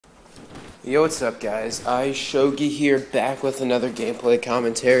Yo, what's up, guys? iShogi here, back with another gameplay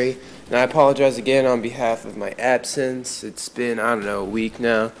commentary. And I apologize again on behalf of my absence. It's been, I don't know, a week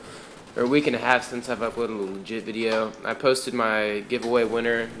now, or a week and a half since I've uploaded a legit video. I posted my giveaway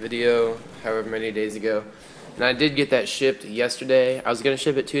winner video however many days ago, and I did get that shipped yesterday. I was going to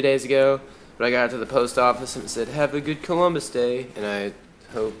ship it 2 days ago, but I got to the post office and it said, "Have a good Columbus Day," and I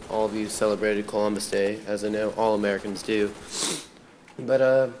hope all of you celebrated Columbus Day, as I know all Americans do.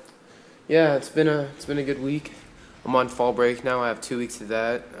 But, yeah, it's been a good week. I'm on fall break now. I have 2 weeks of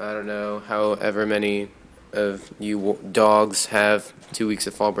that. I don't know however many of you dogs have 2 weeks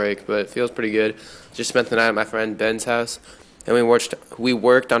of fall break, but it feels pretty good. Just spent the night at my friend Ben's house, and we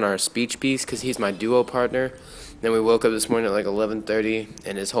worked on our speech piece because he's my duo partner. Then we woke up this morning at like 11:30,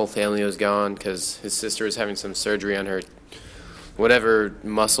 and his whole family was gone because his sister was having some surgery on her whatever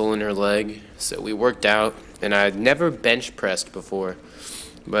muscle in her leg. So we worked out, and I'd never bench pressed before.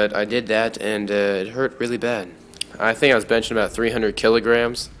 But I did that, and it hurt really bad. I think I was benching about 300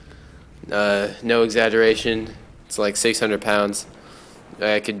 kilograms. No exaggeration. It's like 600 pounds.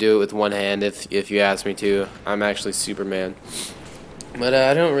 I could do it with one hand if you asked me to. I'm actually Superman. But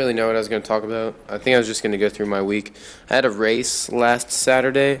I don't really know what I was going to talk about. I think I was just going to go through my week. I had a race last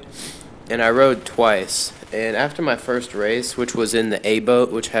Saturday, and I rode twice. And after my first race, which was in the A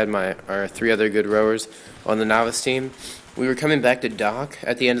boat, which had our 3 other good rowers on the novice team, we were coming back to dock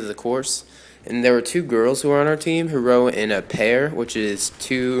at the end of the course, and there were 2 girls who were on our team who row in a pair, which is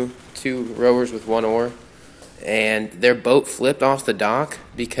two rowers with 1 oar, and their boat flipped off the dock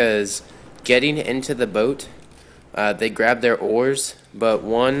because getting into the boat, they grabbed their oars, but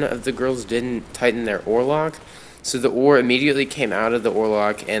one of the girls didn't tighten their oar lock, so the oar immediately came out of the oar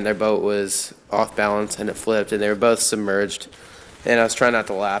lock, and their boat was off balance, and it flipped, and they were both submerged. And I was trying not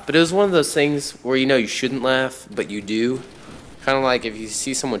to laugh. But it was one of those things where you know you shouldn't laugh, but you do. Kind of like if you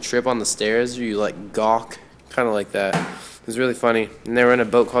see someone trip on the stairs, you like gawk. Kind of like that. It was really funny. And they were in a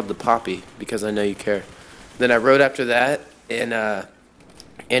boat called the Poppy, because I know you care. Then I rode after that in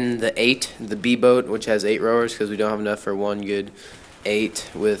the 8, the B boat, which has 8 rowers, because we don't have enough for one good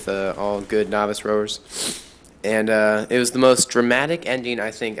 8 with all good novice rowers. And it was the most dramatic ending, I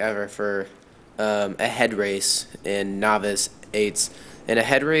think, ever for a head race in novice 8s. And a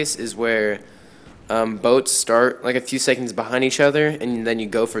head race is where boats start like a few seconds behind each other, and then you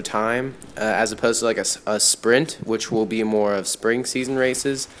go for time, as opposed to like a sprint, which will be more of spring season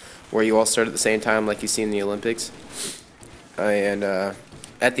races, where you all start at the same time like you see in the Olympics. And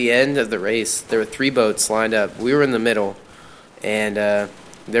at the end of the race, there were 3 boats lined up. We were in the middle, and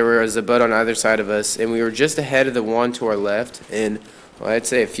there was a boat on either side of us, and we were just ahead of the one to our left, and well, I'd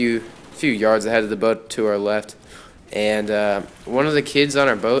say a few yards ahead of the boat to our left. And one of the kids on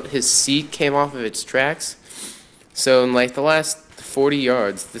our boat, his seat came off of its tracks. So in like the last 40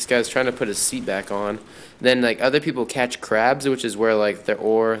 yards, this guy's trying to put his seat back on. Then like other people catch crabs, which is where like they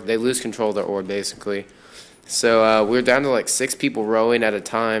lose control of their oar basically. So we were down to like 6 people rowing at a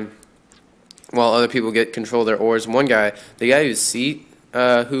time, while other people get control of their oars. One guy, the guy whose seat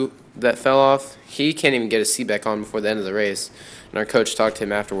that fell off, he can't even get his seat back on before the end of the race. And our coach talked to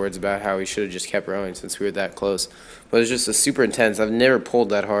him afterwards about how he should have just kept rowing since we were that close. But it was just super intense. I've never pulled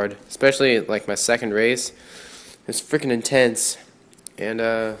that hard, especially like my second race. It's freaking intense. And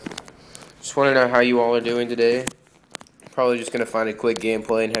just want to know how you all are doing today. Probably just going to find a quick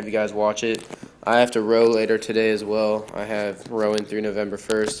gameplay and have you guys watch it. I have to row later today as well. I have rowing through November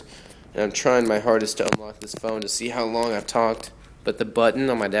 1st. And I'm trying my hardest to unlock this phone to see how long I've talked. But the button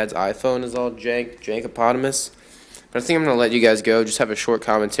on my dad's iPhone is all jankopotamus. But I think I'm going to let you guys go, just have a short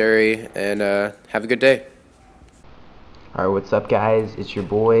commentary, and have a good day. Alright, what's up guys? It's your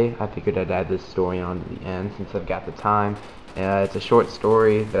boy. I figured I'd add this story on to the end since I've got the time. It's a short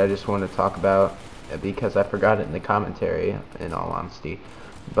story that I just want to talk about because I forgot it in the commentary, in all honesty.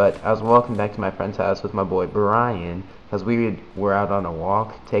 But I was walking back to my friend's house with my boy Brian because we were out on a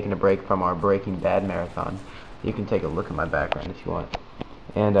walk, taking a break from our Breaking Bad marathon. You can take a look at my background if you want.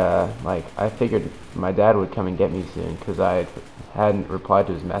 And like I figured my dad would come and get me soon because I hadn't replied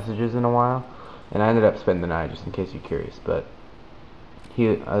to his messages in a while, and I ended up spending the night, just in case you're curious. But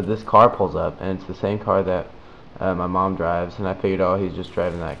this car pulls up, and it's the same car that my mom drives, and I figured, oh, he's just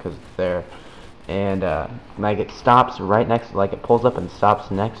driving that because it's there. And like it stops right next, like it pulls up and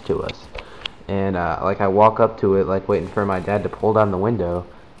stops next to us. And like I walk up to it, like waiting for my dad to pull down the window,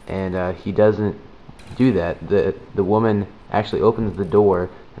 and he doesn't do that. The woman actually opens the door,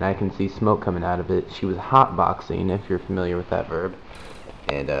 and I can see smoke coming out of it. She was hotboxing, if you're familiar with that verb.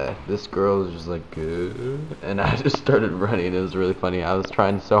 And this girl was just like, and I just started running. It was really funny. I was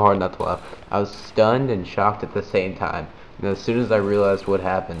trying so hard not to laugh. I was stunned and shocked at the same time And as soon as I realized what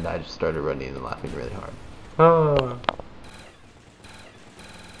happened, I just started running and laughing really hard. Ah.